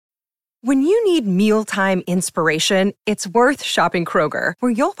When you need mealtime inspiration, it's worth shopping Kroger,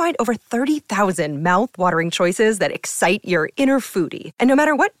 where you'll find over 30,000 mouth-watering choices that excite your inner foodie. And no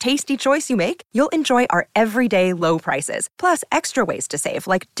matter what tasty choice you make, you'll enjoy our everyday low prices, plus extra ways to save,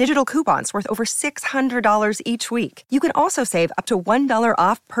 like digital coupons worth over $600 each week. You can also save up to $1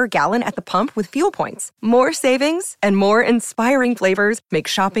 off per gallon at the pump with fuel points. More savings and more inspiring flavors make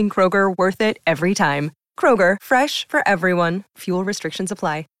shopping Kroger worth it every time. Kroger, fresh for everyone. Fuel restrictions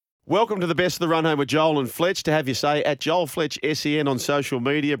apply. Welcome to the best of the run home with Joel and Fletch. To have you say at Joel Fletch SEN on social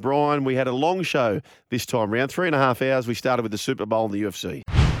media. Brian, we had a long show this time around, 3.5 hours. We started with the Super Bowl and the UFC.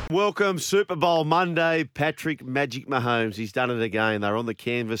 Welcome, Super Bowl Monday. Patrick Magic Mahomes, he's done it again. They're on the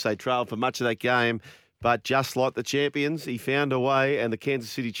canvas. They trailed for much of that game, but just like the champions, he found a way, and the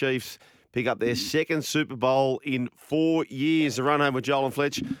Kansas City Chiefs pick up their second Super Bowl in 4 years. The run home with Joel and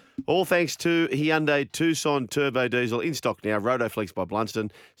Fletch. All thanks to Hyundai Tucson Turbo Diesel, in stock now. Rotoflex by Blunston.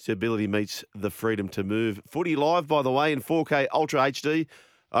 Stability meets the freedom to move. Footy live, by the way, in 4K Ultra HD,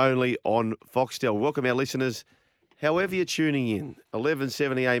 only on Foxtel. Welcome our listeners, however you're tuning in.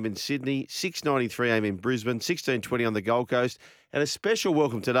 11:70 a.m. in Sydney, 6:93 a.m. in Brisbane, 16:20 on the Gold Coast. And a special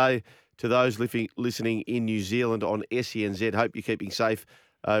welcome today to those listening in New Zealand on SENZ. Hope you're keeping safe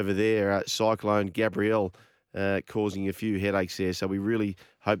over there. Cyclone Gabrielle causing a few headaches there. So we really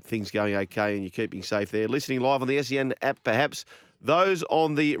hope things going okay and you're keeping safe there. Listening live on the SEN app, perhaps. Those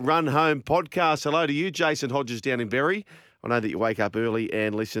on the Run Home podcast. Hello to you, Jason Hodges down in Berry. I know that you wake up early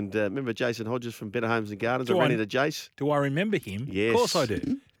and listened. Remember Jason Hodges from Better Homes and Gardens? I ran into Jace. Do I remember him? Yes. Of course I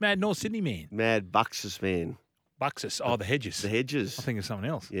do. Mad North Sydney man. Mad Buxus man. Buxus. Oh, the Hedges. The Hedges. I think of someone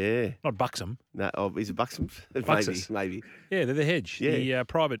else. Yeah. Not Buxom. No, is it Buxum? Buxus. Maybe. Yeah, they're the Hedge. Yeah. The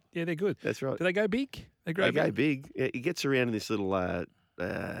private. Yeah, they're good. That's right. Do they go big? They go big. Yeah, he gets around in this little,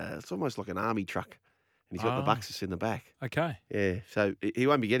 it's almost like an army truck. And he's got the Buxus in the back. Okay. Yeah. So he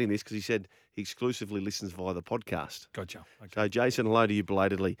won't be getting this because he said he exclusively listens via the podcast. Gotcha. Okay. So, Jason, hello to you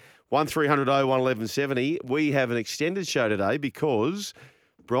belatedly. 1300 01 1170. We have an extended show today because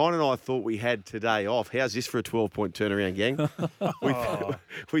Brian and I thought we had today off. How's this for a 12-point turnaround, gang?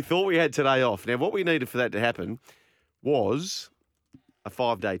 we thought we had today off. Now, what we needed for that to happen was a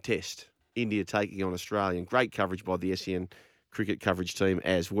 5-day test. India taking on Australia. And great coverage by the SEN cricket coverage team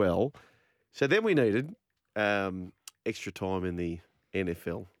as well. So then we needed extra time in the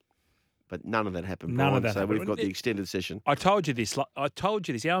NFL. But none of that happened, Brian. None of that so happened. we've got the extended session. I told you this.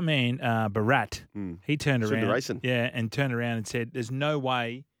 Our man, Barat, he turned around. Racing. Yeah, and turned around and said, there's no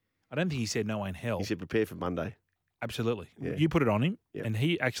way. I don't think he said no way in hell. He said prepare for Monday. Absolutely. Yeah. You put it on him, Yep. and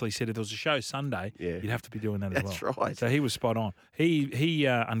he actually said if there was a show Sunday, you'd have to be doing that as well. That's right. So he was spot on. He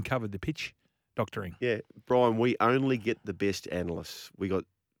uncovered the pitch doctoring. Yeah, Brian, we only get the best analysts. We got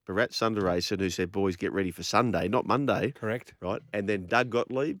Bharat Sundaresan, who said, boys, get ready for Sunday, not Monday. Correct. Right? And then Doug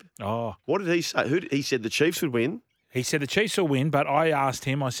Gottlieb. Oh. What did he say? He said the Chiefs would win. He said the Chiefs will win, but I asked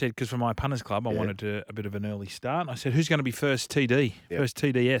him, I said, because for my punters club, I wanted a bit of an early start. I said, who's going to be first TD, first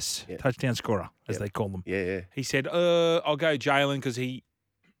TDS, touchdown scorer, as they call them? Yeah. He said, I'll go Jalen because he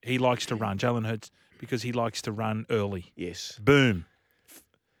likes to run. Jalen Hurts because he likes to run early. Yes. Boom.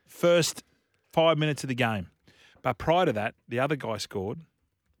 First 5 minutes of the game. But prior to that, the other guy scored.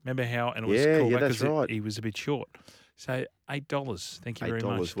 Remember how? And it was cool that's because right. he was a bit short. So $8. Thank you very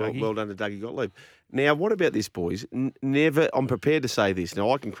much, $8. Dougie. Well done to Dougie Gottlieb. Now, what about this, boys? Never, I'm prepared to say this.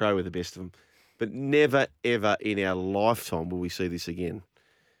 Now, I can crow with the best of them, but never, ever in our lifetime will we see this again,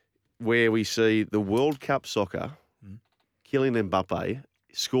 where we see the World Cup soccer, Kylian Mbappe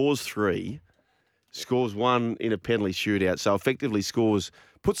scores 3, scores 1 in a penalty shootout, so effectively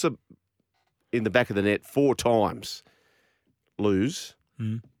puts them in the back of the net 4 times, lose,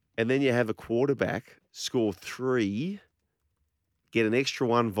 and then you have a quarterback score 3, get an extra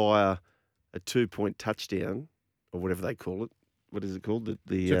 1 via a 2-point touchdown, or whatever they call it. What is it called?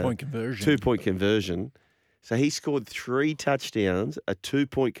 The 2-point conversion. 2-point conversion. So he scored 3 touchdowns, a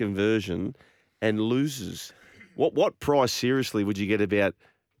 2-point conversion, and loses. What price, seriously, would you get about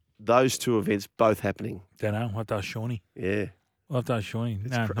those two events both happening? Don't know. What does Shawnee? Yeah. What does Shawnee?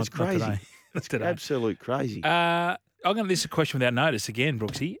 No, It's crazy. Not today. It's today. absolute crazy. I'm going to list a question without notice again,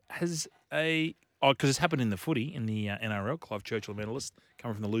 Brooksy. Because it's happened in the footy, in the NRL, Clive Churchill medalist,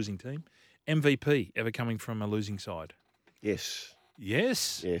 coming from the losing team. MVP ever coming from a losing side? Yes.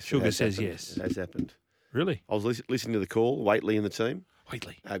 Yes? Yes. Sugar says happened. yes. It has happened. Really? I was listening to the call, Waitley and the team.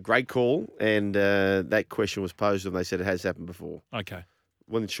 Waitley. Great call, and that question was posed, and they said it has happened before. Okay.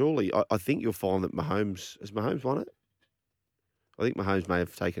 Well, surely, I think you'll find that has Mahomes won it? I think Mahomes may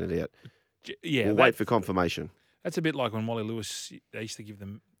have taken it out. Yeah. We'll wait for confirmation. That's a bit like when Wally Lewis, they used to give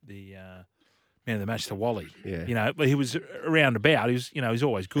them the man of the match to Wally. Yeah. You know, he was around about. He was, he's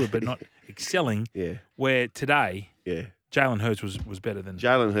always good, but not excelling. Yeah. Where today, Yeah. Jalen Hurts was better than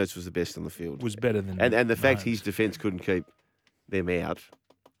Jalen Hurts was the best on the field. And the fact his defence couldn't keep them out.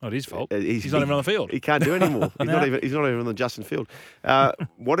 Not his fault. He's not even on the field. He can't do anymore. He's not even on the Justin field.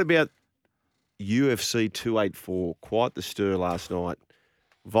 What about UFC 284? Quite the stir last night.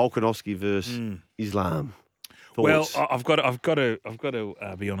 Volkanovski versus Islam. Thoughts? Well, I've got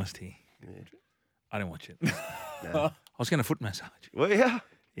to be honest here. Yeah. I didn't watch it. I was getting a foot massage. Well, yeah.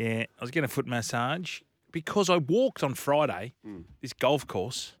 Yeah, I was getting a foot massage because I walked on Friday this golf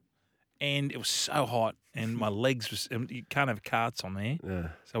course, and it was so hot, and my legs was. You can't have carts on there, Yeah.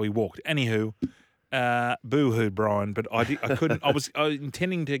 so we walked. Anywho, boo-hoo, Brian, but I couldn't. I was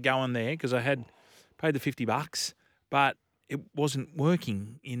intending to go in there because I had paid the $50, but it wasn't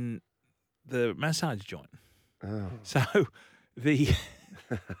working in the massage joint. Oh. So the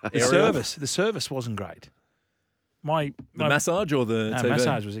service wasn't great. My massage or the TV?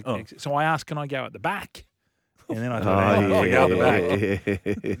 massage was. Oh. So I asked, "Can I go at the back?" And then I thought, "Oh, yeah, go at the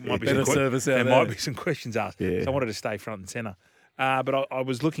back." Might be Better some service out there there. might be some questions asked. Yeah. So I wanted to stay front and centre. But I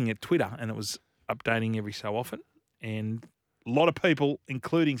was looking at Twitter, and it was updating every so often, and a lot of people,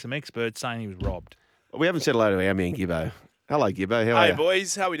 including some experts, saying he was robbed. We haven't said hello to our man Gibbo. Hello, Gibbo. How are Hey, you?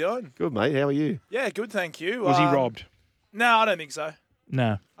 boys. How we doing? Good, mate. How are you? Yeah, good, thank you. Was he robbed? No, I don't think so.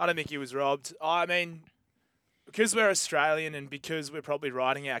 No. I don't think he was robbed. I mean, because we're Australian and because we're probably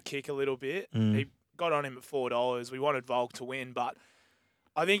riding our kick a little bit, he got on him at $4. We wanted Volk to win, but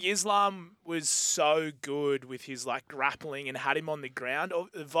I think Islam was so good with his grappling and had him on the ground.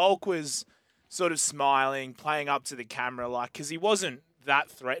 Volk was sort of smiling, playing up to the camera, because he wasn't that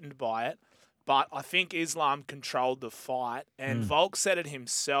threatened by it. But I think Islam controlled the fight, and Volk said it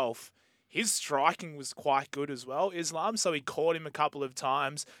himself. His striking was quite good as well, Islam, so he caught him a couple of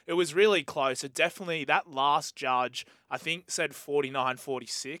times. It was really close. It definitely, that last judge, I think, said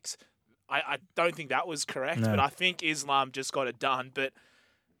 49-46. I don't think that was correct, but I think Islam just got it done. But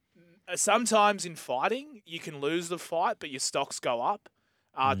sometimes in fighting, you can lose the fight, but your stocks go up.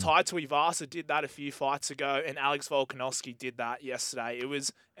 Tai Tuivasa did that a few fights ago, and Alex Volkanovski did that yesterday. It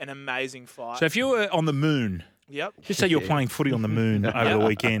was an amazing fight. So if you were on the moon, Yep. just say you were playing footy on the moon over the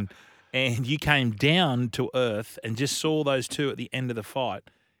weekend, and you came down to Earth and just saw those two at the end of the fight,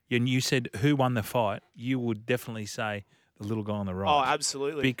 and you said who won the fight, you would definitely say the little guy on the right. Oh,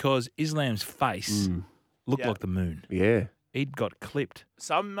 absolutely. Because Islam's face looked Yeah. like the moon. Yeah. He'd got clipped.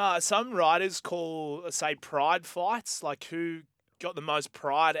 Some writers call, say, pride fights, like who got the most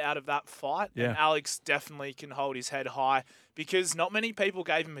pride out of that fight. Yeah. And Alex definitely can hold his head high because not many people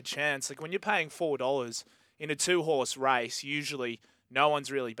gave him a chance. Like when you're paying $4 in a 2-horse race, usually no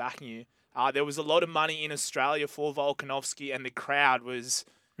one's really backing you. There was a lot of money in Australia for Volkanovski, and the crowd was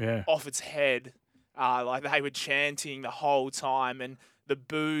off its head. They were chanting the whole time, and the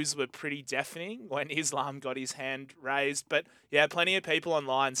boos were pretty deafening when Islam got his hand raised. But yeah, plenty of people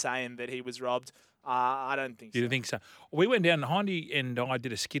online saying that he was robbed. I don't think so. You don't think so? We went down, Hindy and I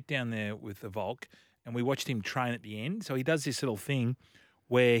did a skit down there with the Volk, and we watched him train at the end. So he does this little thing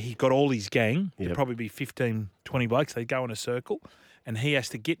where he got all his gang, there'd probably be 15, 20 blokes, they go in a circle, and he has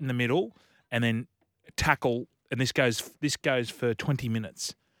to get in the middle and then tackle, and this goes for 20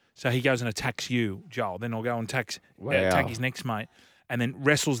 minutes. So he goes and attacks you, Joel. Then I'll go and attack his next mate, and then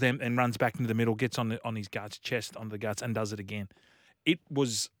wrestles them and runs back into the middle, gets on his guts, chest onto the guts, and does it again. It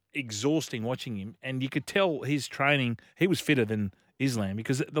was exhausting watching him, and you could tell his training. He was fitter than Islam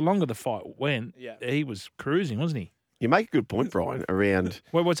because the longer the fight went, he was cruising, wasn't he? You make a good point, Brian, around...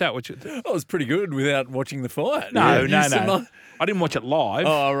 Well, what's that? I was pretty good without watching the fight. No. You said I didn't watch it live.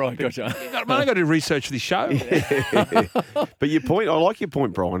 Oh, right, gotcha. I got to do research for this show. But your point, I like your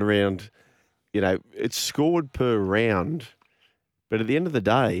point, Brian, around, it's scored per round, but at the end of the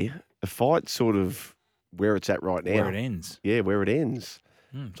day, the fight's sort of where it's at right now. Where it ends. Yeah, where it ends.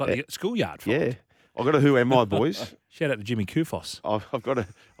 It's like the schoolyard fight. Yeah. I've got a Who Am I, boys? Shout out to Jimmy Kufos. I've got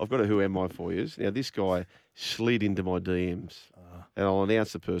a Who Am I for you. Now, this guy slid into my DMs, and I'll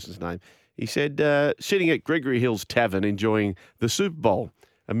announce the person's name. He said, sitting at Gregory Hill's Tavern enjoying the Super Bowl,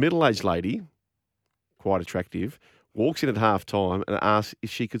 a middle-aged lady, quite attractive, walks in at half-time and asks if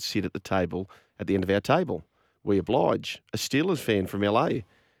she could sit at the table at the end of our table. We oblige. A Steelers fan from LA.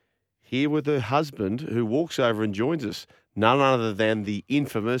 Here with her husband, who walks over and joins us. None other than the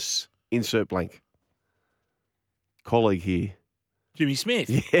infamous insert blank colleague here. Jimmy Smith.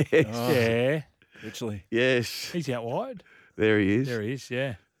 Yes. Yeah. Literally. Yes. He's out wide. There he is. There he is,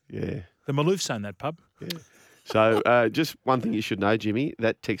 yeah. Yeah. The Maloof's own that pub. Yeah. So just one thing you should know, Jimmy,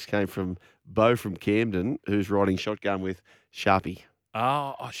 that text came from Bo from Camden, who's riding shotgun with Sharpie.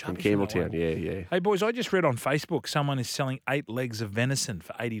 Oh, from Sharpie's from that Campbelltown. way. Yeah. Hey, boys, I just read on Facebook someone is selling 8 legs of venison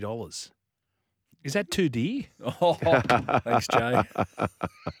for $80. Is that too dear? Oh, thanks, Jay.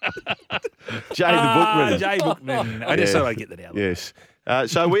 Jay the Bookman. Jay Bookman. I just Yeah. thought I'd get that out. Yes.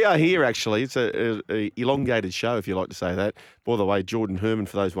 So we are here, actually. It's a elongated show, if you like to say that. By the way, Jordan Herman,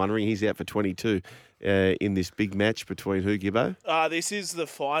 for those wondering, he's out for 22 in this big match between who, Gibbo? This is the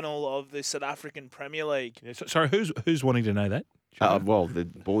final of the South African Premier League. Yeah, sorry, who's wanting to know that? Well, the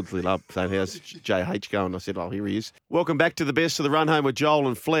board's lit up saying, how's JH going? I said, oh, here he is. Welcome back to the best of the run home with Joel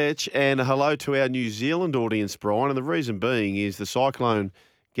and Fletch, and hello to our New Zealand audience, Brian. And the reason being is the cyclone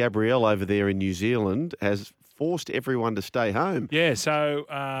Gabrielle over there in New Zealand has forced everyone to stay home. Yeah, so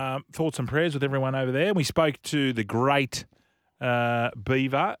thoughts and prayers with everyone over there. We spoke to the great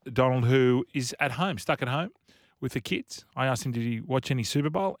Beaver, Donald, who is at home, stuck at home with the kids. I asked him, did he watch any Super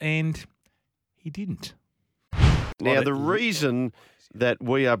Bowl? And he didn't. Now, the reason that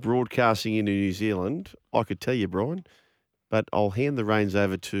we are broadcasting into New Zealand, I could tell you, Brian, but I'll hand the reins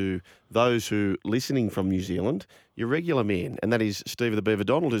over to those who are listening from New Zealand, your regular man, and that is Steve the Beaver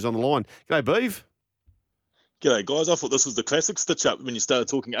Donald, who's on the line. G'day, Beav. G'day, guys. I thought this was the classic stitch-up when you started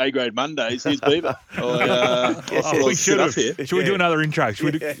talking A-grade Mondays. Here's Beaver. We should have. Should we do another intro?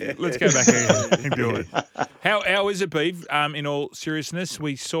 Let's go back and do it. How is it, Beav? In all seriousness,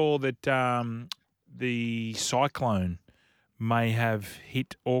 we saw that the cyclone may have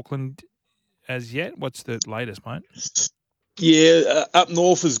hit Auckland as yet. What's the latest, mate? Yeah, up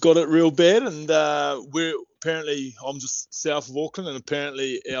north has got it real bad, and I'm just south of Auckland, and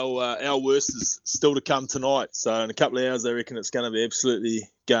apparently our worst is still to come tonight. So in a couple of hours, they reckon it's going to be absolutely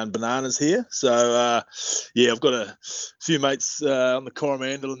going bananas here. So I've got a few mates on the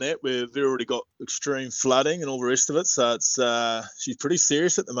Coromandel and that where they've already got extreme flooding and all the rest of it. So it's she's pretty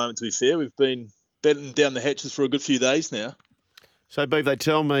serious at the moment. To be fair, we've been battening down the hatches for a good few days now. So, Beav, they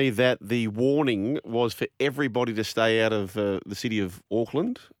tell me that the warning was for everybody to stay out of the city of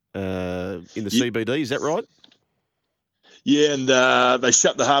Auckland in the CBD. Is that right? Yeah, and they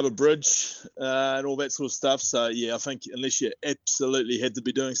shut the Harbour Bridge and all that sort of stuff. So, yeah, I think unless you absolutely had to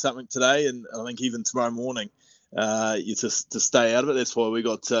be doing something today, and I think even tomorrow morning, you to stay out of it. That's why we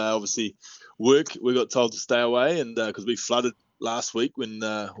got, obviously, work. We got told to stay away, and because we flooded last week when,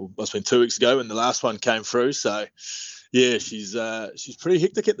 must have been 2 weeks ago when the last one came through. So, yeah, she's pretty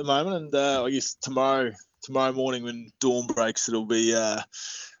hectic at the moment, and I guess tomorrow morning when dawn breaks, it'll be I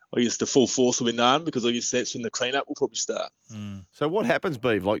guess the full force will be known, because I guess that's when the cleanup will probably start. Mm. So what happens,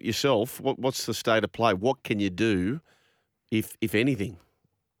 Beav? Like yourself, what's the state of play? What can you do, if anything?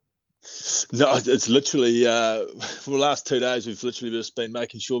 No, it's literally for the last 2 days we've literally just been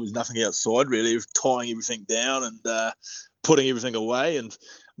making sure there's nothing outside really, tying everything down and putting everything away. And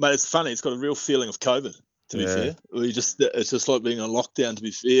mate, it's funny. It's got a real feeling of COVID. To be fair, it's just like being on lockdown. To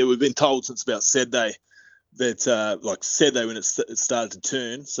be fair, we've been told since about Saturday that like Saturday when it started to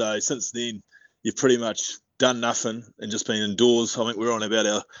turn. So since then, you've pretty much done nothing and just been indoors. I think we're on about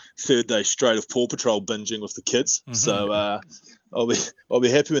our third day straight of Paw Patrol binging with the kids. Mm-hmm. So I'll be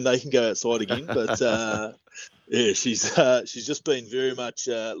happy when they can go outside again. But yeah, she's just been very much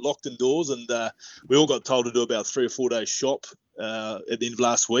locked indoors, and we all got told to do about 3 or 4 days shop at the end of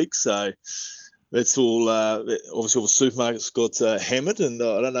last week. So that's all. Obviously, all the supermarkets got hammered, and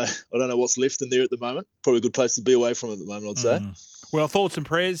I don't know what's left in there at the moment. Probably a good place to be away from at the moment, I'd say. Well, thoughts and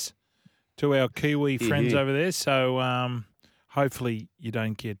prayers to our Kiwi friends over there. So hopefully you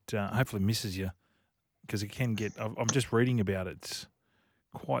don't get. Hopefully, it misses you, because it can get. I'm just reading about it. It's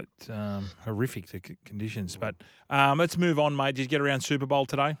quite horrific, the conditions. But let's move on, mate. Did you get around Super Bowl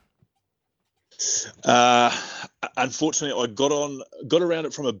today? Unfortunately, I got around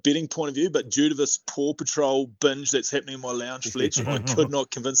it from a betting point of view, but due to this Paw Patrol binge that's happening in my lounge, Fletch, I could not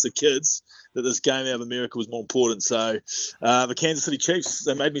convince the kids that this game out of America was more important. So the Kansas City Chiefs,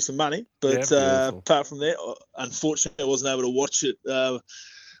 they made me some money, but apart from that, unfortunately, I wasn't able to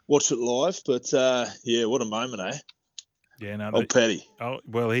watch it live. But yeah, what a moment, eh? Yeah, no, old Paddy. Oh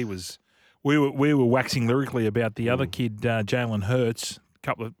well, he was. We were waxing lyrically about the other kid, Jalen Hurts.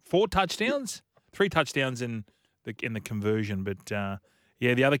 4 touchdowns, 3 touchdowns in the conversion. But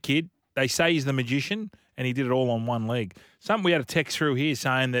yeah, the other kid, they say he's the magician, and he did it all on one leg. We had a text through here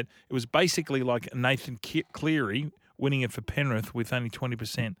saying that it was basically like Nathan Cleary winning it for Penrith with only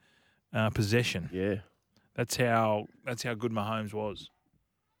 20% possession. Yeah, that's how good Mahomes was.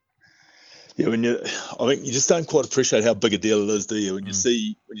 Yeah, I think you just don't quite appreciate how big a deal it is, do you? When you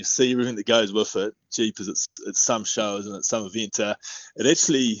see everything that goes with it, jeepers, it's some shows and it's some event. It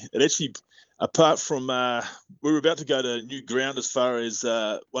actually, apart from we were about to go to new ground as far as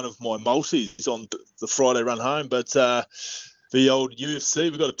one of my multis on the Friday run home, but the old UFC.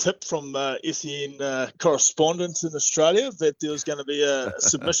 We got a tip from SEN correspondent in Australia that there was going to be a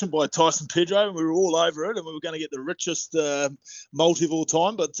submission by Tyson Pedro, and we were all over it, and we were going to get the richest multi of all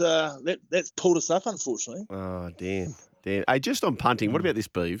time, but that's pulled us up, unfortunately. Oh, damn. Hey, just on punting, what about this,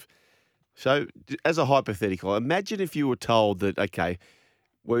 Beeve? So, as a hypothetical, imagine if you were told that, okay,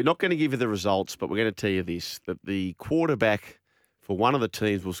 we're not going to give you the results, but we're going to tell you this, that the quarterback for one of the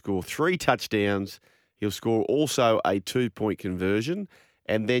teams will score 3 touchdowns. He'll score also a 2-point conversion.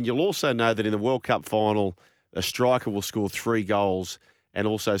 And then you'll also know that in the World Cup final, a striker will score 3 goals and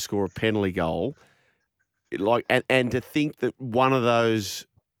also score a penalty goal. And to think that one of those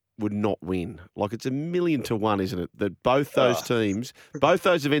would not win. Like, it's 1,000,000 to 1, isn't it? That both those teams, both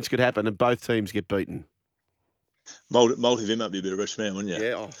those events could happen and both teams get beaten. Multi them might be a bit of a rich man, wouldn't you?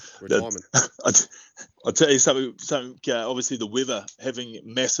 Yeah, retirement. I'll tell you something. Obviously, the weather having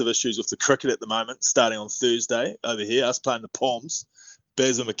massive issues with the cricket at the moment, starting on Thursday over here, us playing the Poms,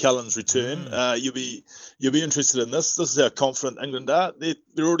 Baz and McCullen's return. You'll be interested in this. This is how confident England are. They're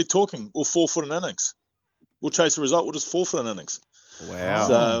already talking. We'll forfeit an innings. We'll chase a result. We'll just forfeit an innings. Wow.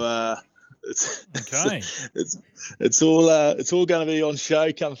 So it's all going to be on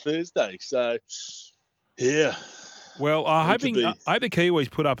show come Thursday. So. Yeah. Well, I hope the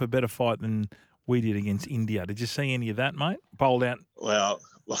Kiwis put up a better fight than we did against India. Did you see any of that, mate? Bowled out on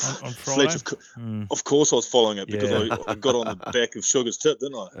Friday? Fletch, of course I was following it because I got on the back of Sugar's tip,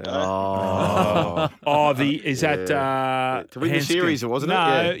 didn't I? Is that to win the series, wasn't it?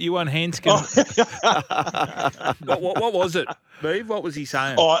 No, you won Hanscom. What was it, Beeve? What was he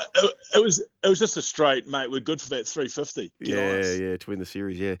saying? It was just a straight, mate. We're good for that 350. Yeah, to win the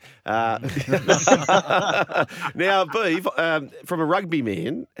series, yeah. Now, Beeve, from a rugby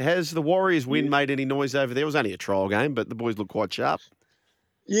man, has the Warriors win made any noise over there? It was only a trial game, but the boys look quite sharp.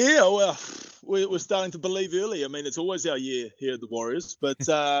 Yeah, well, we're starting to believe early. I mean, it's always our year here at the Warriors, but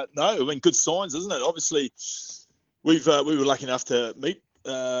no, I mean, good signs, isn't it? Obviously, we were lucky enough to meet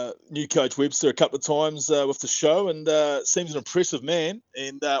new coach Webster a couple of times with the show, and seems an impressive man.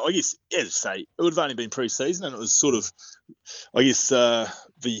 And I guess, as I say, it would have only been pre-season, and it was sort of, I guess, the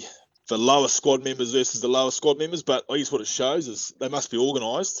lower squad members versus the lower squad members. But I guess what it shows is they must be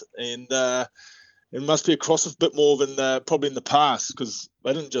organised, and it must be across a bit more than probably in the past, because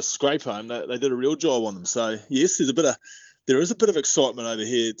they didn't just scrape home; they did a real job on them. So yes, there is a bit of excitement over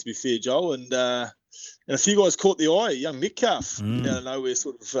here, to be fair, Joel, and a few guys caught the eye. Young Metcalf, out of nowhere,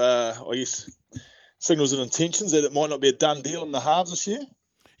 sort of, I guess, signals of intentions that it might not be a done deal in the halves this year.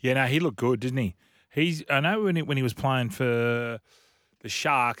 Yeah, no, he looked good, didn't he? I know when he was playing for the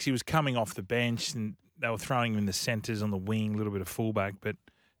Sharks, he was coming off the bench and they were throwing him in the centres on the wing, a little bit of fullback, but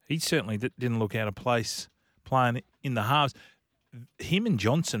he certainly didn't look out of place playing in the halves. Him and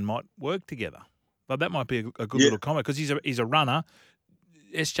Johnson might work together. But that might be a good little comment because he's a runner.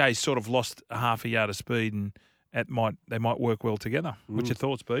 SJ's sort of lost a half a yard of speed, and they might work well together. What's your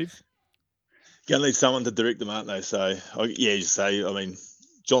thoughts, Beeve? Going to need someone to direct them, aren't they? So you say. I mean,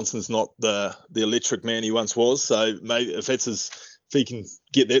 Johnson's not the electric man he once was. So maybe if he can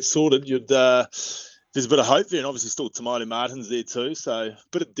get that sorted, there's a bit of hope there, and obviously still Tamale Martin's there too. So a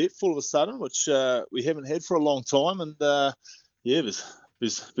bit of depth all of a sudden, which we haven't had for a long time, and there's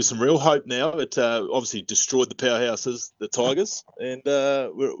some real hope now. It obviously destroyed the powerhouses, the Tigers, and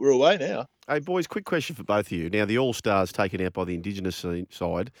we're away now. Hey, boys, quick question for both of you. Now, the All-Stars taken out by the Indigenous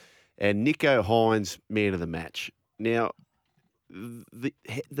side, and Nicho Hynes, man of the match. Now, the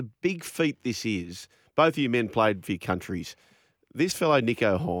big feat this is, both of you men played for your countries. This fellow,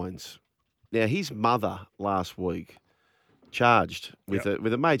 Nicho Hynes, now his mother last week charged with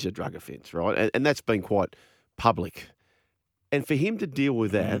a major drug offence, right? And that's been quite public. And for him to deal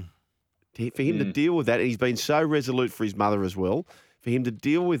with that, and he's been so resolute for his mother as well, for him to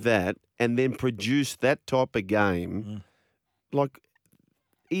deal with that and then produce that type of game,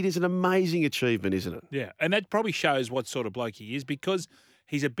 it is an amazing achievement, isn't it? Yeah, and that probably shows what sort of bloke he is, because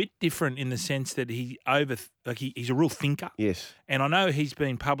he's a bit different in the sense that he's a real thinker. Yes. And I know he's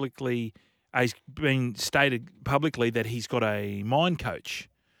been stated publicly that he's got a mind coach.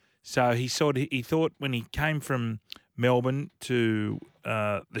 So he thought when he came from Melbourne to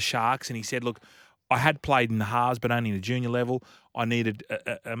the Sharks, and he said, look, I had played in the halves, but only in the junior level. I needed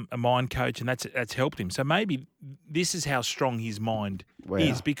a mind coach, and that's helped him. So maybe this is how strong his mind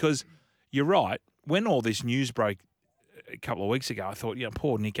is, because you're right. When all this news broke a couple of weeks ago, I thought,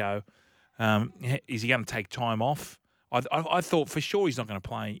 poor Nicho, is he going to take time off? I thought for sure he's not going to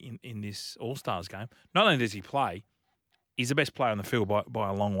play in this All-Stars game. Not only does he play, he's the best player on the field by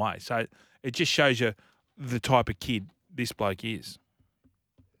a long way. So it just shows you the type of kid this bloke is.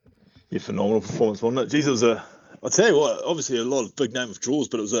 Yeah, phenomenal performance, wasn't it? Geez, it was I'll tell you what, obviously a lot of big name withdrawals,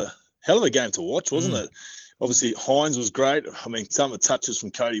 but it was a hell of a game to watch, wasn't it? Obviously, Hines was great. I mean, some of the touches from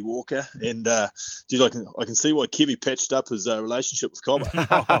Cody Walker. And, geez, I can see why Kevy patched up his relationship with Cobbo.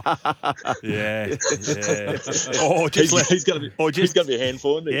 Yeah. He's going to be a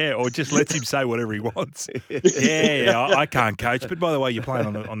handful, isn't he? Yeah, or just lets him say whatever he wants. I can't coach. But by the way, you're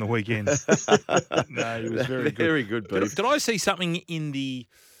playing on the weekend. No, he was very good. Very good, Beef. Did I see something in the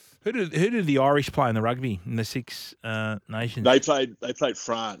who did the Irish play in the rugby in the Six Nations? They played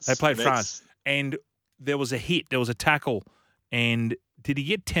France. They played France, and there was a hit, there was a tackle, and did he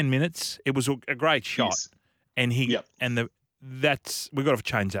get 10 minutes? It was a great shot, Yes. and we've got to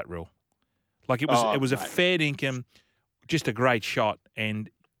change that rule. Like it was a fair income, just a great shot, and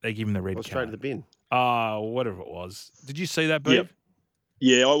they give him the red card. Straight to the bin. Whatever it was. Did you see that, Beef? Yep.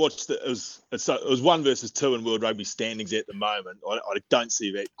 Yeah, I watched it. It was 1 versus 2 in World Rugby standings at the moment. I don't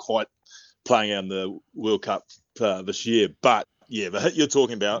see that quite playing out in the World Cup this year. But yeah, the hit you're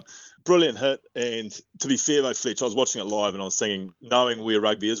talking about, brilliant hit. And to be fair though, Fletch, I was watching it live and I was thinking, knowing where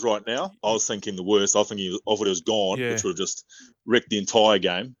rugby is right now, I was thinking the worst. I think he was gone, which would have just wrecked the entire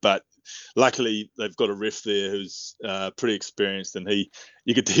game. But luckily, they've got a ref there who's pretty experienced, and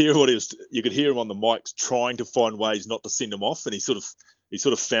you could hear him on the mics trying to find ways not to send him off, and he sort of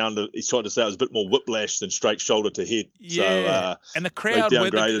found it. He's trying to say it was a bit more whiplash than straight shoulder to head. Yeah, so, and the crowd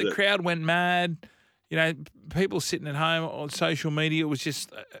downgraded the crowd went mad. You know, people sitting at home on social media. It was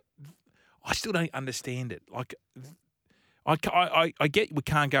just, I still don't understand it. Like, I get we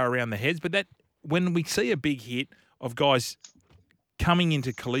can't go around the heads, but that when we see a big hit of guys coming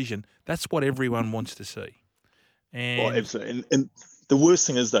into collision, that's what everyone wants to see. And absolutely. And the worst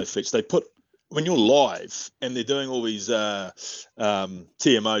thing is though, Fitch, they put, when you're live and they're doing all these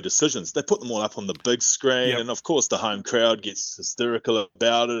TMO decisions, they put them all up on the big screen, and of course the home crowd gets hysterical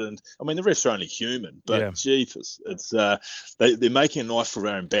about it. And I mean, the refs are only human, but jeepers, it's they're making a knife for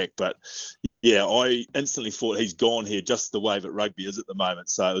their own back. But yeah, I instantly thought he's gone here, just the way that rugby is at the moment.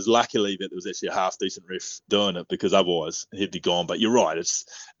 So it was luckily that there was actually a half decent ref doing it, because otherwise he'd be gone. But you're right, it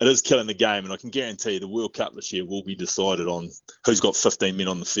is killing the game, and I can guarantee you the World Cup this year will be decided on who's got 15 men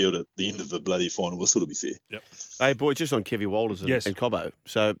on the field at the end of the bloody final whistle, to be fair. Yep. Hey, boy, just on Kevy Walters and Cobbo.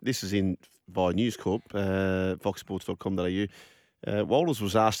 So this is in by News Corp, foxsports.com.au. Walters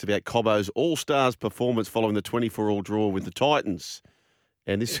was asked about Cobbo's All-Stars performance following the 24-all draw with the Titans.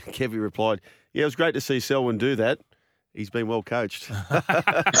 And this Kevy replied, "Yeah, it was great to see Selwyn do that. He's been well coached." So good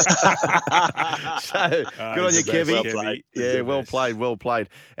on you, Kevy. Well played.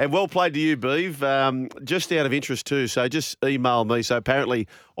 And well played to you, Beav. Just out of interest too, so just email me. So apparently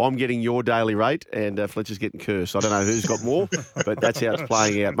I'm getting your daily rate and Fletcher's getting cursed. I don't know who's got more, but that's how it's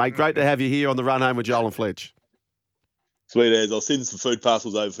playing out. Mate, great to have you here on the Run Home with Joel and Fletch. Sweet as. I'll send some food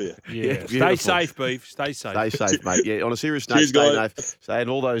parcels over for you. Yeah, stay safe, Beef. Stay safe. Stay safe, mate. Yeah, on a serious note, stay safe. So, and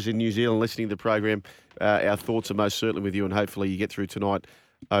all those in New Zealand listening to the program, our thoughts are most certainly with you, and hopefully you get through tonight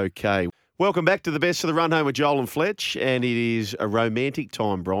okay. Welcome back to the best of the Run Home with Joel and Fletch, and it is a romantic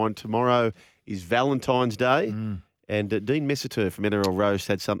time, Brian. Tomorrow is Valentine's Day, and Dean Messiter from NRL Roast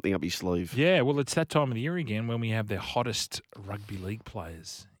had something up his sleeve. Yeah, well, it's that time of the year again when we have the hottest rugby league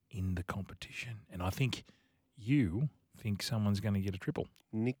players in the competition, and I think you think someone's going to get a triple.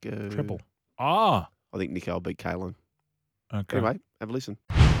 Nico. Triple. I think Nico will beat Kalen. Okay. Anyway, have a listen.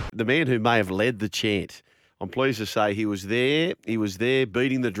 The man who may have led the chant, I'm pleased to say he was there. He was there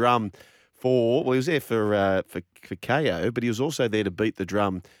beating the drum he was there for KO, but he was also there to beat the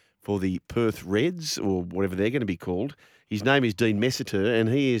drum for the Perth Reds, or whatever they're going to be called. His name is Dean Messiter, and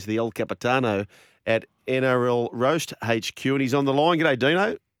he is the El Capitano at NRL Roast HQ, and he's on the line. G'day,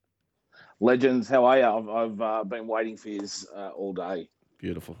 Dino. Legends, how are you? I've been waiting for you all day.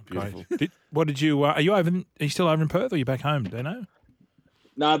 Beautiful. What did you? Are you still over in Perth, or are you back home? Do you know?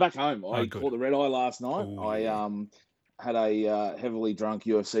 No, back home. I good. caught the red eye last night. Ooh, I had a heavily drunk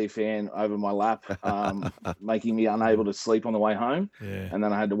UFC fan over my lap, making me unable to sleep on the way home. Yeah. And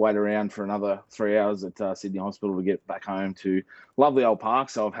then I had to wait around for another 3 hours at Sydney Hospital to get back home to lovely old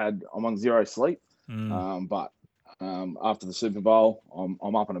Park. So I'm on zero sleep. But after the Super Bowl,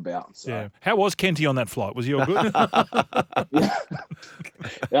 I'm up and about. So. Yeah. How was Kenty on that flight? Was he all good?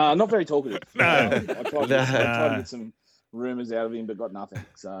 Not very talkative. No. I tried to get some rumours out of him, but got nothing.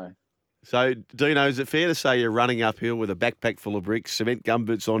 So, Dino, is it fair to say you're running uphill with a backpack full of bricks, cement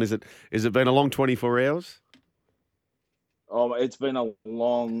gumboots on? Has it been a long 24 hours? Oh, it's been a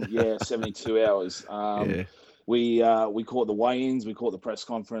long, 72 hours. We caught the weigh-ins, we caught the press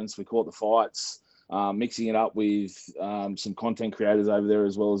conference, we caught the fights. Mixing it up with some content creators over there,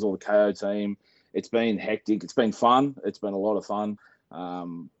 as well as all the KO team. It's been hectic. It's been fun. It's been a lot of fun.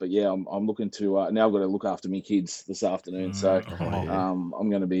 But yeah, I'm looking to now. I've got to look after my kids this afternoon, so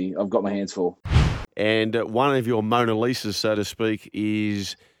I've got my hands full. And one of your Mona Lisas, so to speak,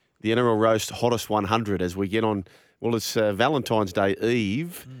 is the NRL Roast Hottest 100 as we get on. Well, it's Valentine's Day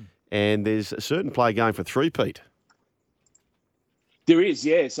Eve, and there's a certain play going for three-peat. There is,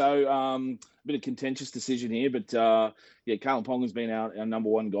 yeah. So a bit of contentious decision here, but Kalen Ponga's been our number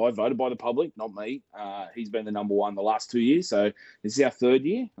one guy, voted by the public, not me. He's been the number one the last 2 years, so this is our third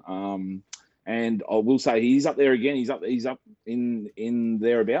year. And I will say he's up there again. He's up in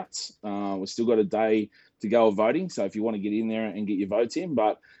thereabouts. We've still got a day to go of voting, so if you want to get in there and get your votes in,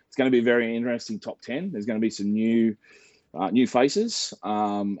 but it's going to be a very interesting top 10. There's going to be some new faces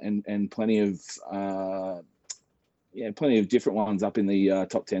and plenty of different ones up in the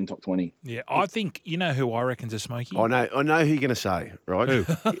top 10, top 20. Yeah, I think, you know who I reckon's a smoky? I know who you're going to say, right? Who?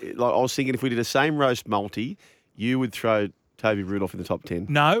 Like, I was thinking if we did the same roast multi, you would throw Toby Rudolph in the top 10.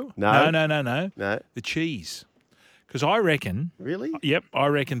 No. No. The cheese. Because I reckon. Really? Yep, I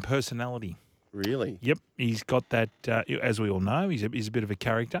reckon personality. Really? Yep, he's got that. As we all know, he's a bit of a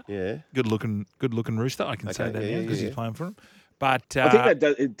character. Yeah. Good looking rooster. I can say that now because he's playing for him. But I think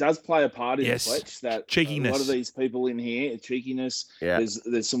that it does play a part in the Fletch. That cheekiness. A lot of these people in here, cheekiness. Yeah.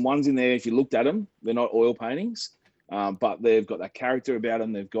 There's some ones in there. If you looked at them, they're not oil paintings, but they've got that character about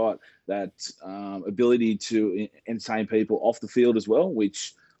them. They've got that ability to entertain people off the field as well,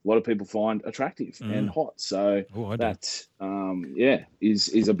 which a lot of people find attractive and hot. So that,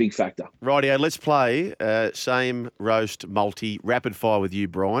 is a big factor. Rightio, let's play same roast multi rapid fire with you,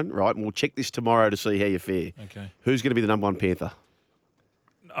 Brian. Right, and we'll check this tomorrow to see how you fare. Okay. Who's going to be the number one Panther?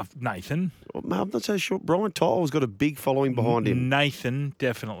 Nathan. Well, I'm not so sure. Brian Tyler's got a big following behind him. Nathan,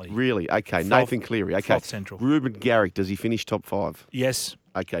 definitely. Really? Okay. Nathan Cleary. Okay. South Central. Ruben Garrick, does he finish top 5? Yes.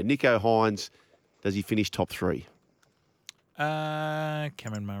 Okay. Nico Hines, does he finish top 3?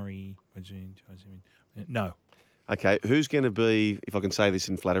 Cameron Murray. No. Okay. Who's going to be, if I can say this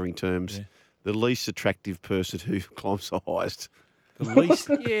in flattering terms, the least attractive person who climbs the highest? The least?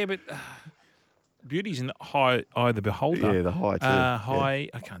 Yeah, but beauty's in eye of the beholder. Yeah, the high too. High.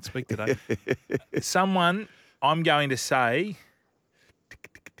 I can't speak today. Someone, I'm going to say,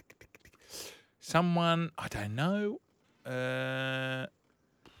 I don't know.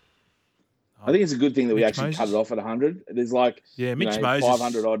 I think it's a good thing that we Mitch actually Moses? cut it off at 100. There's like Mitch Moses.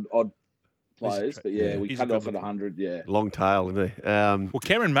 500 odd players, but we he's cut a it off good at 100. Yeah, Long tail, isn't he? Well,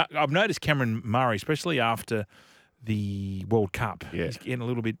 I've noticed Cameron Murray, especially after the World Cup. Yeah. He's getting a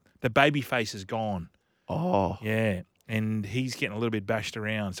little bit. The baby face is gone. Oh. Yeah, and he's getting a little bit bashed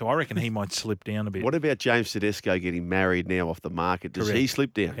around. So I reckon he might slip down a bit. What about James Tedesco getting married now off the market? Does he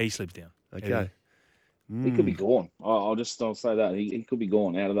slip down? He slipped down. Okay. he could be gone. I'll say that he could be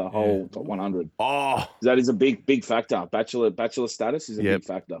gone out of the whole top 100. Oh, That is a big factor. Bachelor status is a big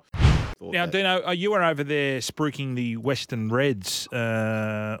factor. Now, Dino, you were over there spruiking the Western Reds.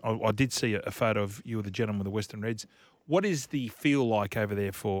 I did see a photo of you with the gentleman with the Western Reds. What is the feel like over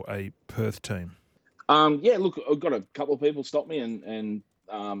there for a Perth team? Look, I've got a couple of people stop me and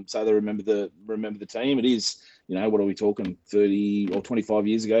say they remember the team. It is, what are we talking, 30 or 25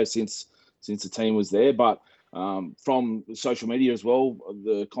 years ago since the team was there. But from social media as well,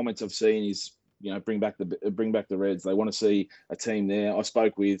 the comments I've seen is, bring back the Reds. They want to see a team there. I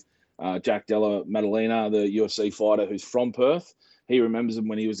spoke with Jack Della Maddalena, the UFC fighter who's from Perth. He remembers him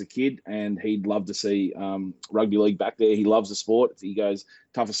when he was a kid, and he'd love to see rugby league back there. He loves the sport. He goes,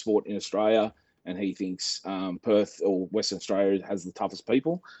 toughest sport in Australia, and he thinks Perth or Western Australia has the toughest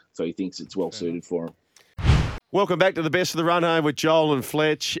people, so he thinks it's well suited for him. welcome back to the best of the run home with Joel and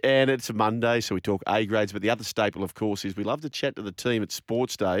Fletch, and it's a Monday, so we talk A grades. But the other staple, of course, is we love to chat to the team at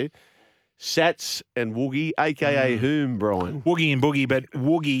Sports Day. Sats and Woogie, a.k.a. whom, Brian? Woogie and Boogie, but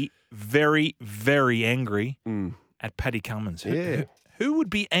Woogie very, very angry at Paddy Cummins. Yeah. Who would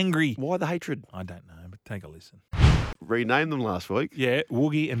be angry? Why the hatred? I don't know, but take a listen. Renamed them last week. Yeah,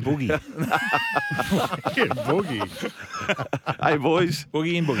 Woogie and Boogie. Boogie. Hey, boys.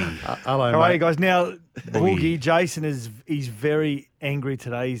 Woogie and Boogie. Hello, How are you mate. guys? Now, Boogie, Jason he's very angry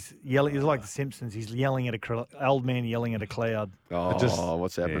today. He's yelling. He's like the Simpsons. He's yelling at old man yelling at a cloud. Oh,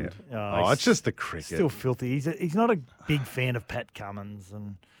 what's happened? It's just the cricket. Still filthy. He's not a big fan of Pat Cummins,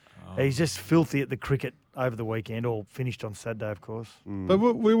 and he's just filthy at the cricket over the weekend, or finished on Saturday, of course. But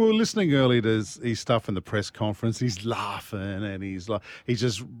we were listening earlier to his stuff in the press conference. He's laughing and he's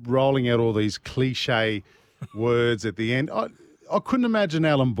just rolling out all these cliche words at the end. I couldn't imagine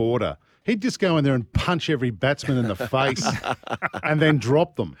Alan Border. He'd just go in there and punch every batsman in the face and then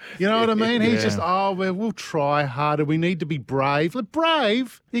drop them. You know what I mean? He's just, we'll try harder. We need to be brave.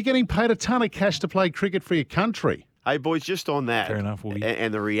 Brave? You're getting paid a ton of cash to play cricket for your country. Hey, boys, just on that. Fair enough, Woogie.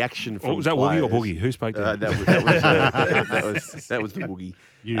 And the reaction from was that players. Woogie or Boogie? Who spoke to That that? was the Woogie.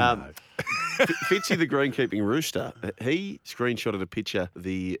 You know. Fitzy the greenkeeping rooster, he screenshotted a picture of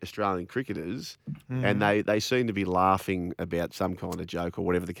the Australian cricketers and they seem to be laughing about some kind of joke or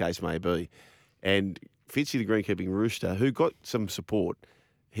whatever the case may be. And Fitzy the greenkeeping rooster, who got some support,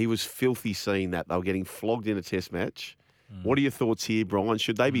 he was filthy seeing that. They were getting flogged in a test match. What are your thoughts here, Brian?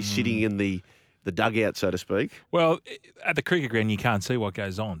 Should they be sitting in the dugout, so to speak? Well, at the cricket ground, you can't see what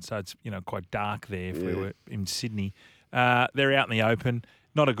goes on, so it's quite dark there. If we were in Sydney, they're out in the open.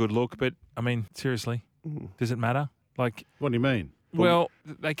 Not a good look, but I mean, seriously, does it matter? Like, What do you mean? well,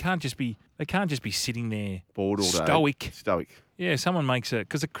 they can't just be sitting there Bored all day. stoic. Yeah, someone makes it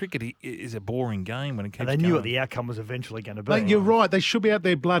because the cricket is a boring game when it keeps And they knew going. what the outcome was eventually going to be. Mate, you're right. They should be out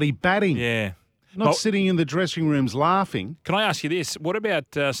there bloody batting. Yeah. Not Well, sitting in the dressing rooms laughing. Can I ask you this? What about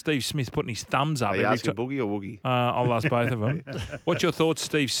Steve Smith putting his thumbs up Are you every asking time? Boogie or Woogie? I'll ask both of them. What's your thoughts,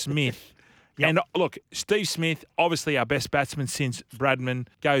 Steve Smith? Yep. And look, Steve Smith, obviously our best batsman since Bradman,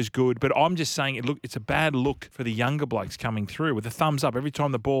 goes good. But I'm just saying, it's a bad look for the younger blokes coming through with the thumbs up. Every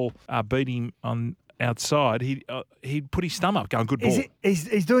time the ball beat him on outside, he'd put his thumb up, going, good ball.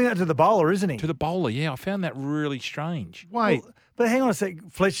 He's doing that to the bowler, isn't he? To the bowler, yeah. I found that really strange. Wait, Well, but hang on a sec,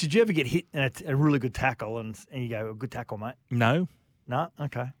 Fletch, did you ever get hit in a really good tackle and you go, good tackle, mate? No, No?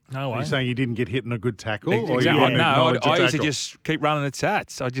 Okay. no are way. you saying you didn't get hit in a good tackle? Or Exactly. you didn't No, acknowledge I the used to tackle? just keep running at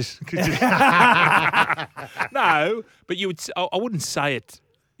sats. No, but you would. I wouldn't say it.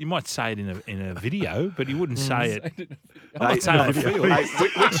 You might say it in a video, but you wouldn't say it. I'm not saying on the field. Hey,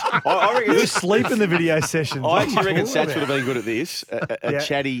 I reckon You sleep in the video sessions. I actually What are reckon you Sats talking would have been good at this. A Yeah.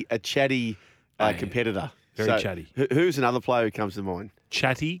 chatty competitor. Very chatty. Who's another player who comes to mind?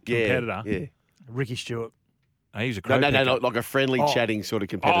 Chatty competitor. Yeah. about? Ricky Stewart. Oh, he was a No, crow no, picker. like a friendly, chatting sort of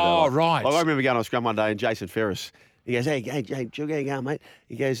competitor. Oh, Like- right. like I remember going on a scrum one day and Jason Ferris, he goes, hey, Jill, how you going, mate?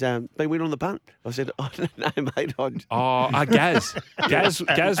 He goes, been winning on the punt? I said, oh, no, mate. Gaz.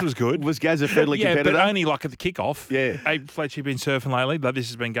 Gaz was good. Was Gaz a friendly Yeah, competitor? but only like at the kickoff. Yeah. Hey, Fletch, you've been surfing lately, but this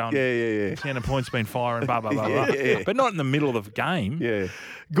has been going. Yeah. 10 points been firing, blah, blah, blah, blah. Yeah. But not in the middle of the game. Yeah.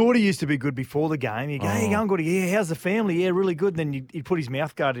 Gordy used to be good before the game. You go, hey, you going, Gordy? Yeah, how's the family? Yeah, really good. And then he'd put his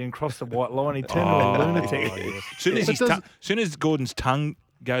mouth guard in and cross the white line. He'd turn into a lunatic. Soon as Gordon's tongue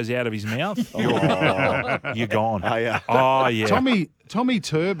goes out of his mouth, you're gone. Oh, yeah. Oh, yeah. Tommy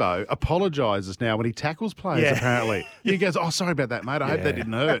Turbo apologises now when he tackles players, Yeah. apparently. He goes, oh, sorry about that, mate. I hope that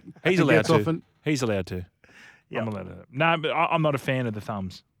didn't hurt. He's He allowed gets off to. and- He's allowed to. Yep. I'm allowed to. No, but I'm not a fan of the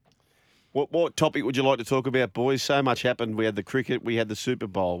thumbs. What topic would you like to talk about, boys? So much happened. We had the cricket, we had the Super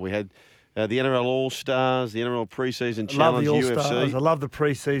Bowl, we had the NRL All-Stars, the NRL Preseason I love Challenge, the All-Stars. I UFC. love the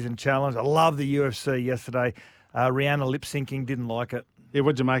pre-season challenge. I love the UFC yesterday. Rihanna lip-syncing, didn't like it. Yeah,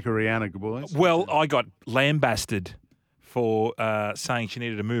 what'd you make of Rihanna, boys? Well, I got lambasted for saying she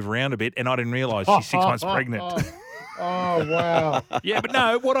needed to move around a bit, and I didn't realise she's 6 months pregnant. Oh, wow. Yeah, but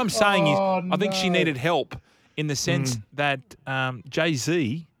no, what I'm saying is Oh, I think she no. needed help in the sense that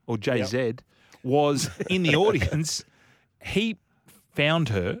Jay-Z or Jay-Z was in the audience. He found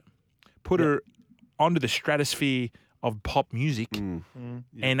her, put her onto the stratosphere of pop music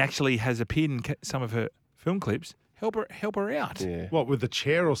and actually has appeared in some of her film clips. Help her out. Yeah. What, with the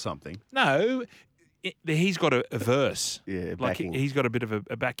chair or something? No, he's got a verse. Yeah, Like backing. he's got a bit of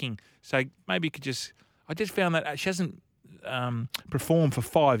a backing. So maybe you could just. I just found that she hasn't performed for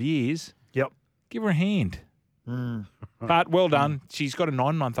 5 years. Yep. Give her a hand. But well done. She's got a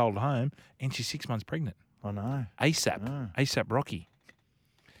 9-month-old at home and she's 6 months pregnant. I know. ASAP Rocky.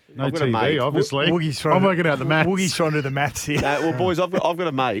 No I've got a TV, mate. obviously. Woogie's trying I'm to- working out the maths. Woogie's trying to do the maths here. Well, boys, I've got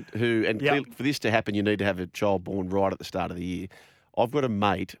a mate who, and Yep. clearly for this to happen, you need to have a child born right at the start of the year. I've got a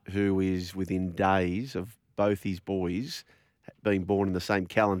mate who is within days of both his boys being born in the same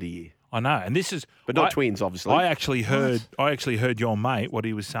calendar year, I know, and this is. but not twins, obviously. I actually heard your mate what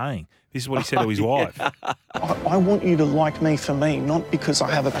he was saying. This is what he said to his wife. I want you to like me for me, not because I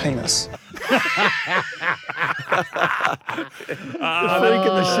have a penis. Freak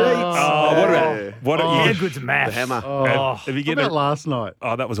in the sheets. Oh, what about what? How Yeah. good's maths? the hammer. Have you What get about it? last night?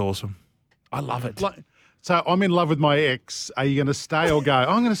 Oh, that was awesome. I love it. So I'm in love with my ex. Are you going to stay or go?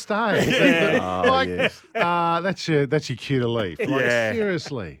 I'm going to stay. yes. That's your cue to leave. Like, Yeah.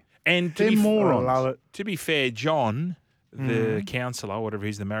 seriously. And to They're be, morons. I love it. to be fair, John, the counsellor, whatever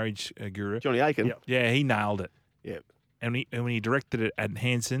he's the marriage guru, Johnny Aiken. yeah, he nailed it. Yeah. And when he directed it at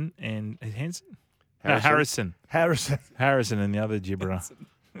Hanson and Hanson, Harrison. Harrison Harrison. and the other gibberer.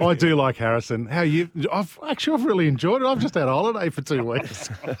 I do like Harrison. How you? I've really enjoyed it. I've just had a holiday for 2 weeks.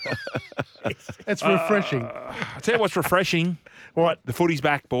 It's refreshing. I'll tell you what's refreshing. What? The footy's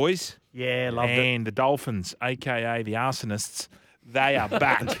back, boys. Yeah, loved it. And the Dolphins, a.k.a. the Arsonists, they are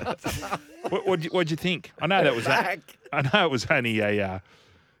back. What'd you think? I know that was I know it was only a,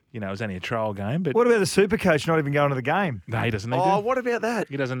 it was only a trial game, but What about the super coach not even going to the game? no, he doesn't need Oh, to. what about that?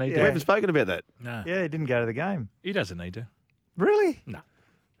 He doesn't need We to. haven't spoken about that. No, Yeah, he didn't go to the game. he doesn't need to. Really?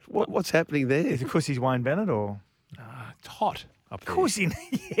 What's happening there? Is it because he's Wayne Bennett or? It's hot up Of there. course he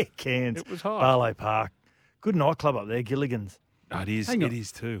yeah, Cairns. It was hot. Barlow Park. Good nightclub up there, Gilligan's. Oh, it is. Hang on. It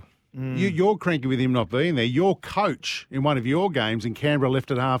is too. You're cranky with him not being there. Your coach in one of your games in Canberra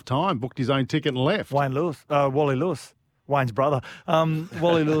left at half time, booked his own ticket and left. Wayne Lewis. Wally Lewis. Wayne's brother.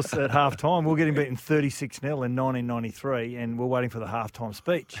 Wally Lewis at half time. We're getting beaten 36-0 in 1993, and we're waiting for the halftime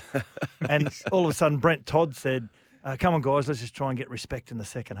speech. And all of a sudden, Brent Todd said, come on, guys, let's just try and get respect in the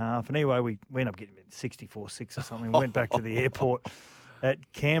second half. And anyway, we ended up getting 64-6 or something. We went back to the airport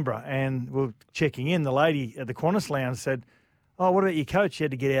at Canberra, and we were checking in. The lady at the Qantas lounge said, oh, what about your coach? He had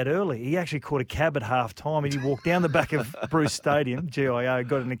to get out early. He actually caught a cab at half time. He walked down the back of Bruce Stadium, GIO,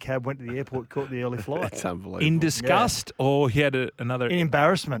 got in a cab, went to the airport, caught the early flight. That's unbelievable. In disgust, or he had another. In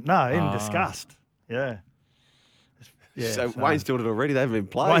embarrassment. No, in disgust. Yeah. Yeah, so Wayne's doing it already. They haven't been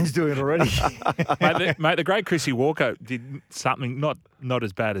playing. Wayne's doing it already. mate, the great Chrissy Walker did something not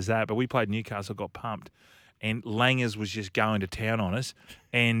as bad as that, but we played Newcastle, got pumped, and Langers was just going to town on us,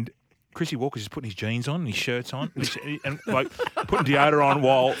 and Chrissy Walker's just putting his jeans on and his shirts on and like putting deodorant on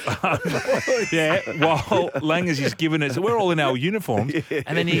while Langers is giving us. We're all in our uniforms,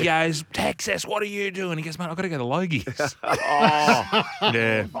 and then he goes, Texas, what are you doing? He goes, mate, I've got to go to Logie's.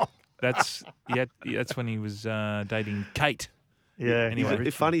 Yeah. That's when he was dating Kate. Yeah. Anyway. He's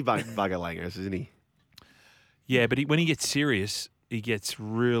a funny bugger Langers, isn't he? Yeah, but when he gets serious, he gets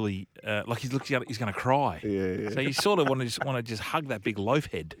really like he's going to cry. Yeah. So you sort of want to just hug that big loaf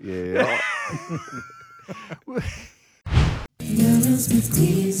head. Yeah.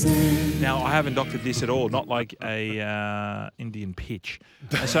 Now I haven't doctored this at all, not like a Indian pitch.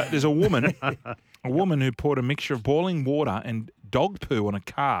 So there's a woman who poured a mixture of boiling water and dog poo on a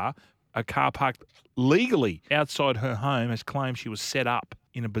car parked legally outside her home, has claimed she was set up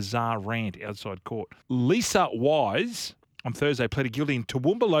in a bizarre rant outside court. Lisa Wise on Thursday pleaded guilty in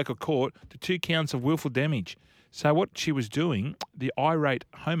Toowoomba local court to 2 counts of willful damage. So what she was doing, the irate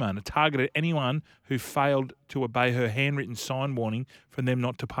homeowner targeted anyone who failed to obey her handwritten sign warning for them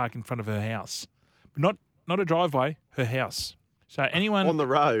not to park in front of her house. Not a driveway, her house. So anyone On the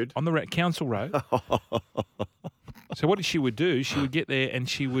road. on the council road. So what she would do, she would get there and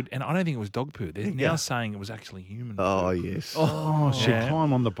I don't think it was dog poo. They're now saying it was actually human poo. Oh, yes. Oh, she Yeah.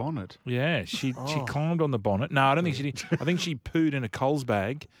 climbed on the bonnet. Yeah, she climbed on the bonnet. No, I don't think she did. I think she pooed in a Coles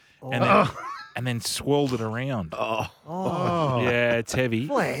bag and then swirled it around. Oh. Yeah, it's heavy.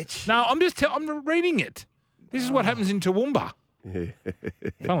 Fletch. No, I'm reading it. This is what happens in Toowoomba.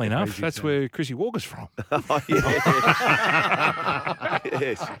 Funnily enough, that's where Chrissy Walker's from.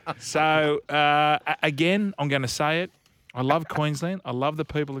 Yes. So, again, I'm going to say it. I love Queensland. I love the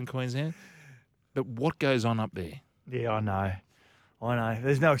people in Queensland. But what goes on up there? Yeah, I know.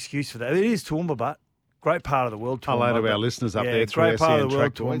 There's no excuse for that. It is Toowoomba, but great part of the world, Toowoomba. Hello to our listeners up yeah, there through great part SEN of the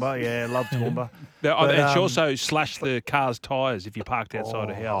world, Track Boys. Toowoomba. Yeah, love Toowoomba. And she also slashed the car's tyres if you parked outside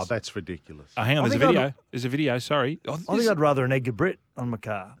her Oh, house. that's ridiculous. Hang on, I there's a think video. There's a video, sorry. Oh, I think I'd rather an Edgar Britt on my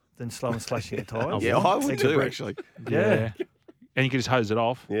car than slow and slashing a tyre. Yeah, I would Edgar too, Britt. actually. Yeah. And you could just hose it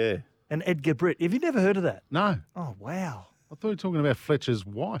off. Yeah. And Edgar Britt. Have you never heard of that? No, Oh, wow. I thought you were talking about Fletcher's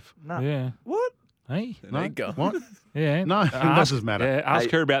wife. No. Yeah. What? Hey? No, what? Yeah. No, it doesn't matter. Yeah, ask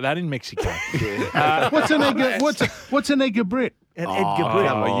her about that in Mexico. What's an Edgar? What's an Edgar Britt? An Edgar Britt.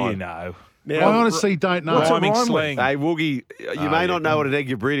 Oh, you know. I honestly don't know. What's it Rhyming rhyme with? slang. Hey, Woogie, you may not know what an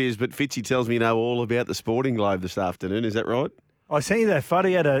Edgar Britt is, but Fitzy tells me you know all about the Sporting Globe this afternoon. Is that right? I seen you that photo.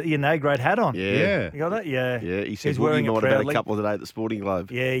 He had a A-grade hat on. Yeah. You got that? Yeah. Yeah, he said He's Woogie wearing it might have had a proudly. couple today at the Sporting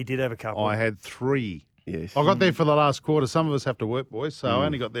Globe. Yeah, he did have a couple. I had 3. Yes. I got there for the last quarter. Some of us have to work, boys, so I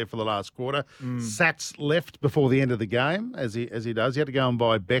only got there for the last quarter. Sats left before the end of the game, as he does. He had to go and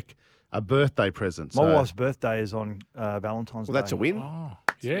buy Beck a birthday present. My so- wife's birthday is on Valentine's Day. Well, that's a win. Oh,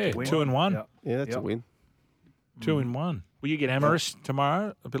 yeah, Win. 2 and 1. Yep. Yeah, that's a Yep. win. 2 and 1. Will you get amorous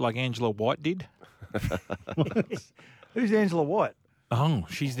tomorrow, a bit like Angela White did? Who's Angela White? Oh,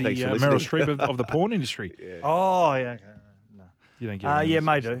 she's the Thanks for Meryl listening. Streep of the porn industry. Oh, yeah. Okay. You don't get Yeah,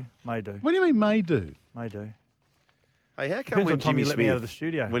 amorous. may do. May do. What do you mean may do? May do. Hey, how come Depends when what time Jimmy you let me out of Smith, the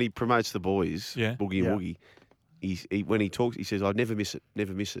studio. when he promotes the boys, Yeah. Boogie and Yeah. Woogie, when he talks, he says, "I never miss it,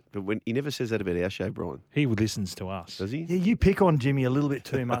 never miss it." But when he never says that about our show, Brian, He listens to us. does he? Yeah, you pick on Jimmy a little bit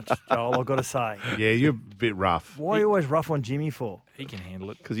too much, Joel, I've got to say. Yeah, you're a bit rough. Why are you always rough on Jimmy for? He can handle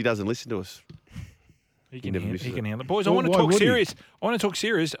it. Because he doesn't listen to us. He never can, misses he it. can handle it. Boys, Well, I want to why talk would he? serious. I want to talk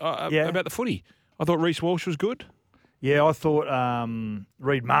serious Yeah. about the footy. I thought Reece Walsh was good. Yeah, I thought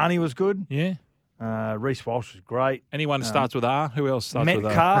Reid Marnie was good. Yeah. Reece Walsh was great. Anyone starts with R? Who else starts with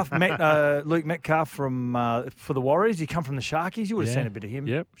R? Metcalf, Luke Metcalf from for the Warriors. He come from the Sharkies. You would have Yeah. seen a bit of him.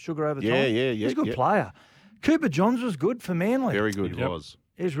 Yep. Sugar over Yeah, time. yeah, He's a good yeah. player. Cooper Johns was good for Manly. Very good. He was.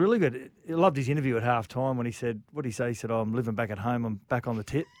 He was really good. I loved his interview at half time when he said, what did he say? He said, I'm living back at home. I'm back on the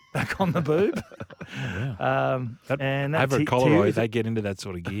tit, back on the boob. And that Over at Colorado, they get into that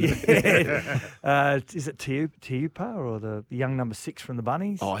sort of gear. is it Tiupa or the young number 6 from the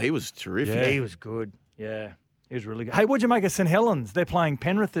Bunnies? Oh, he was terrific. Yeah, he was good. Yeah, he was really good. Hey, what'd you make of St Helens? They're playing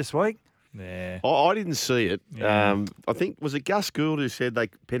Penrith this week. Yeah. I didn't see it. Yeah. I think, was it Gus Gould who said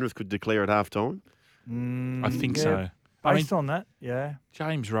Penrith could declare at half time? I think yeah, so. I mean, Based on that, yeah.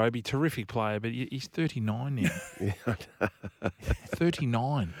 James Roby, terrific player, but he's 39 now.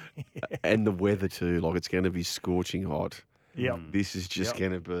 39. And the weather too. It's going to be scorching hot. Yeah. This is just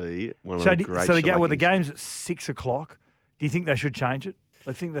going to be one of So, the great the shellacings. game's at 6 o'clock. Do you think they should change it?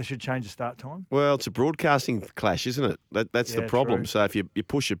 I think they should change the start time. Well, it's a broadcasting clash, isn't it? That's the Yeah, problem. true. So if you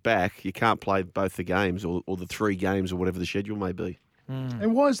push it back, you can't play both the games or the 3 games or whatever the schedule may be.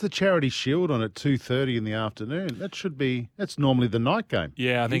 And why is the Charity Shield on at 2:30 in the afternoon? That's normally the night game.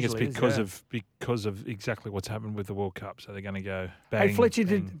 Yeah, I think it's Usually is, because yeah. because of exactly what's happened with the World Cup. So they're going to go Hey, bang. Fletcher,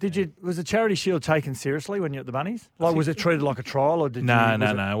 bang, did you was the Charity Shield taken seriously when you were at the Bunnies? Was it treated like a trial or did No, you? no,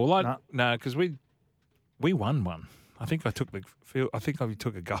 was it- no. Well, No. no, because we won one. I think I took the field. I think I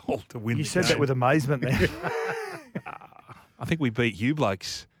took a goal to win. You the said game. that with amazement there. I think we beat you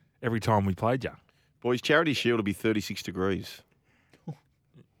blokes every time we played you. Boys, Charity Shield will be 36 degrees.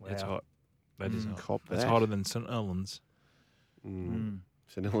 That's hot. That is hot. Cop That's that. hotter than St. Helens.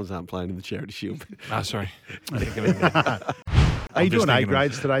 St Helens aren't playing in the Charity Shield. Oh, sorry. I'm thinking of that. Are you just doing A thinking of-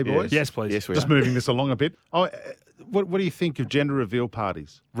 grades today, boys? Yes, please. Yes, we Just are. moving this along a bit. What do you think of gender reveal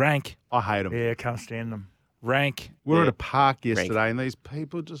parties? Rank. I hate them. Yeah, can't stand them. Rank. We were Yeah. at a park yesterday, and these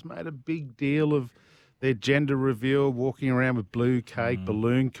people just made a big deal of their gender reveal, walking around with blue cake,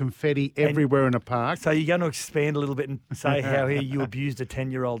 balloon, confetti everywhere in a park. So you're going to expand a little bit and say how you abused a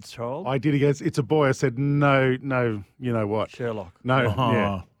 10-year-old child? I did. He goes, "It's a boy." I said, "No, you know what? Sherlock. No, Oh.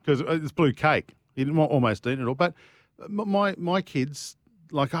 yeah, because it's blue cake. He didn't almost eat it all. But my kids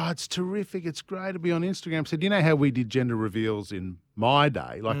it's terrific. It's great to be on Instagram. Said, you know how we did gender reveals in my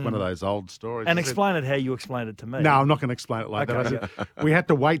day, like one of those old stories. And I said, explain it how you explained it to me. No, I'm not going to explain it like that. I Okay. said, we had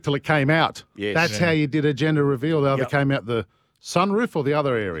to wait till it came out. Yes. That's how you did a gender reveal. They either Yep. came out the sunroof or the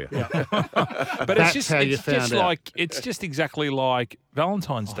other area. But That's it's just how you it's just found out. it's just exactly like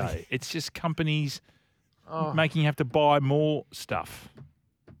Valentine's Day. It's just companies making you have to buy more stuff.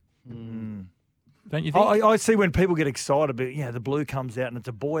 Don't you think? I see when people get excited, but the blue comes out and it's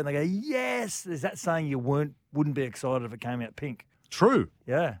a boy, and they go, "Yes!" Is that saying you wouldn't be excited if it came out pink? True.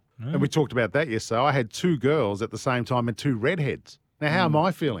 Yeah. And we talked about that yesterday. I had 2 girls at the same time and 2 redheads. Now, how am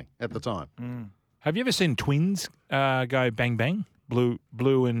I feeling at the time? Have you ever seen twins go bang bang? Blue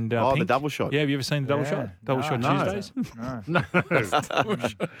and The pink? double shot. Yeah, have you ever seen the double shot? Double shot no. Tuesdays? No.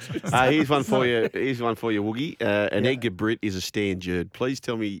 Here's one for you. Here's one for you, Woogie. An Edgar Britt is a Stan Jerd. Please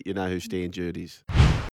tell me you know who Stan Jerd is.